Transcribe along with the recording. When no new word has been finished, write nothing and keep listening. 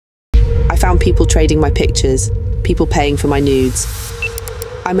found people trading my pictures, people paying for my nudes.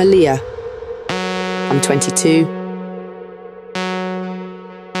 I'm Aaliyah. I'm 22.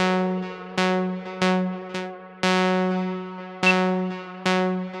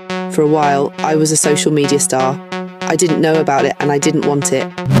 For a while, I was a social media star. I didn't know about it and I didn't want it.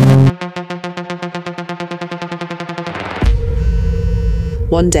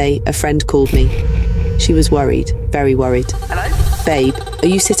 One day, a friend called me. She was worried, very worried. Hello? Babe, are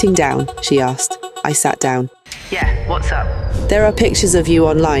you sitting down? She asked. I sat down. Yeah, what's up? There are pictures of you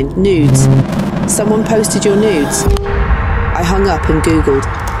online, nudes. Someone posted your nudes. I hung up and Googled,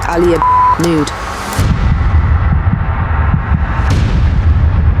 Aaliyah nude.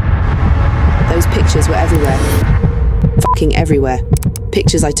 Those pictures were everywhere. Fucking everywhere.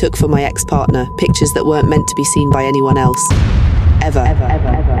 Pictures I took for my ex-partner, pictures that weren't meant to be seen by anyone else. Ever.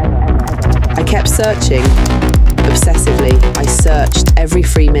 I kept searching. Obsessively, I searched every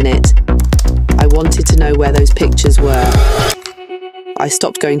free minute. I wanted to know where those pictures were. I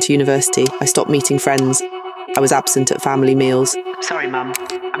stopped going to university. I stopped meeting friends. I was absent at family meals. Sorry, Mum.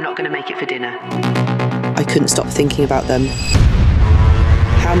 I'm not going to make it for dinner. I couldn't stop thinking about them.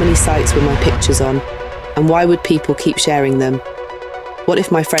 How many sites were my pictures on? And why would people keep sharing them? What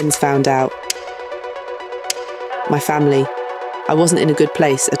if my friends found out? My family. I wasn't in a good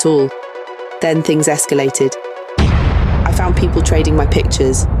place at all. Then things escalated. I found people trading my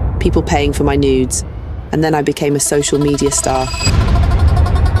pictures, people paying for my nudes, and then I became a social media star.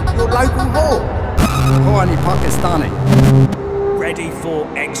 Your local whore. Kohani Pakistani. Ready for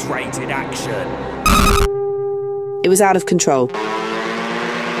X-rated action. It was out of control.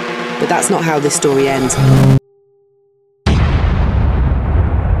 But that's not how this story ends.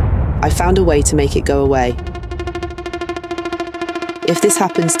 I found a way to make it go away. If this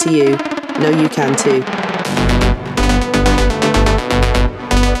happens to you, know you can too.